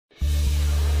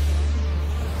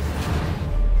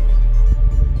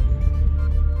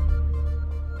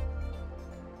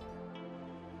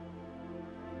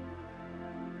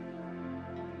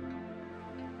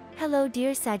Hello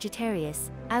dear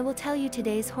Sagittarius, I will tell you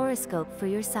today's horoscope for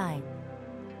your sign.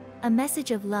 A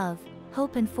message of love,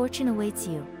 hope and fortune awaits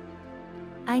you.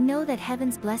 I know that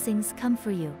heaven's blessings come for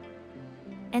you.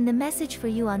 And the message for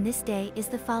you on this day is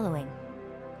the following.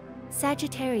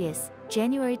 Sagittarius,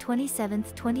 January 27,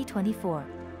 2024.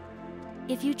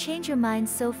 If you change your mind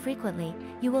so frequently,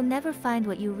 you will never find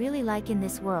what you really like in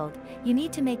this world. You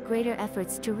need to make greater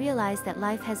efforts to realize that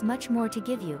life has much more to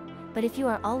give you. But if you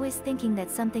are always thinking that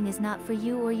something is not for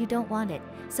you or you don't want it,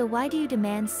 so why do you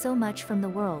demand so much from the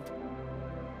world?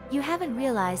 You haven't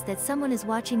realized that someone is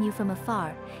watching you from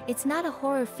afar. It's not a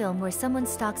horror film where someone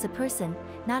stalks a person,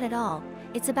 not at all.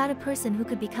 It's about a person who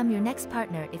could become your next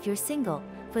partner if you're single.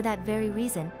 For that very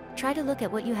reason, try to look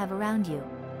at what you have around you.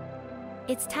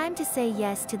 It's time to say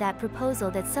yes to that proposal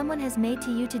that someone has made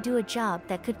to you to do a job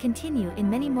that could continue in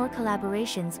many more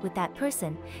collaborations with that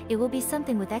person. It will be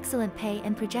something with excellent pay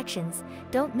and projections.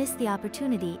 Don't miss the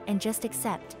opportunity and just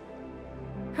accept.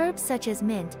 Herbs such as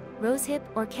mint, rosehip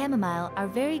or chamomile are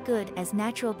very good as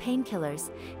natural painkillers.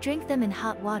 Drink them in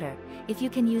hot water. If you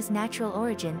can use natural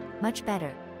origin, much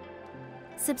better.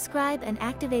 Subscribe and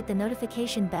activate the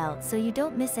notification bell so you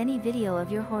don't miss any video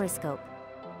of your horoscope.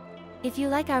 If you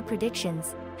like our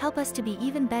predictions, help us to be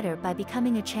even better by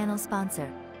becoming a channel sponsor.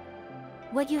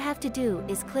 What you have to do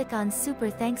is click on Super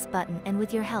Thanks button, and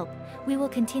with your help, we will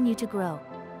continue to grow.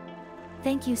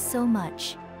 Thank you so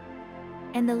much.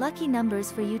 And the lucky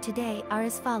numbers for you today are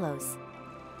as follows: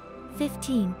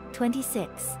 15,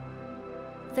 26,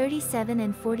 37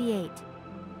 and 48.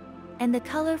 And the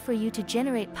color for you to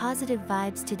generate positive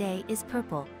vibes today is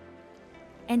purple.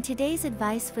 And today's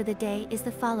advice for the day is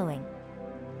the following.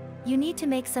 You need to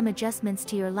make some adjustments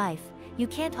to your life. You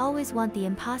can't always want the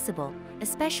impossible,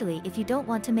 especially if you don't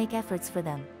want to make efforts for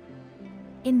them.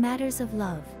 In matters of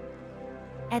love,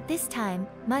 at this time,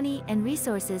 money and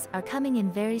resources are coming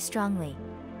in very strongly.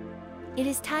 It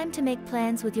is time to make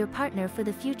plans with your partner for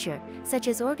the future, such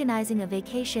as organizing a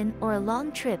vacation or a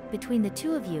long trip between the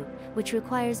two of you, which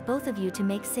requires both of you to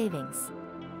make savings.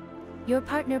 Your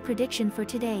partner prediction for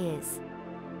today is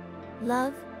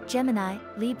love, Gemini,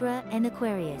 Libra and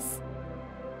Aquarius.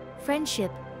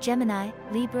 Friendship, Gemini,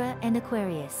 Libra and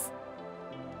Aquarius.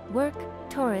 Work,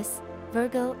 Taurus,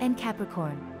 Virgo and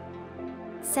Capricorn.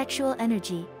 Sexual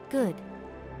energy, good.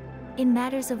 In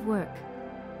matters of work,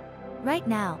 right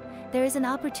now, there is an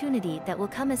opportunity that will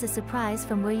come as a surprise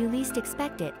from where you least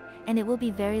expect it, and it will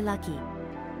be very lucky.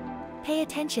 Pay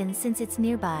attention since it's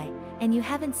nearby, and you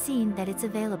haven't seen that it's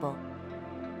available.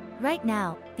 Right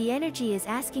now, the energy is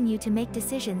asking you to make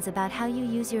decisions about how you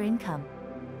use your income.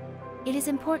 It is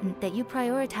important that you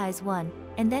prioritize one,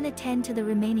 and then attend to the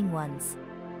remaining ones.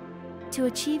 To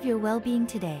achieve your well-being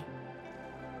today.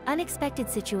 Unexpected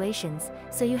situations,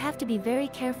 so you have to be very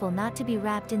careful not to be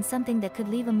wrapped in something that could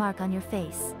leave a mark on your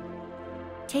face.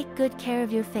 Take good care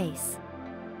of your face.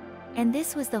 And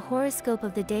this was the horoscope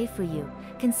of the day for you.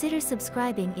 Consider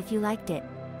subscribing if you liked it.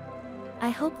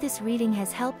 I hope this reading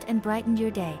has helped and brightened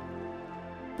your day.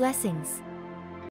 Blessings.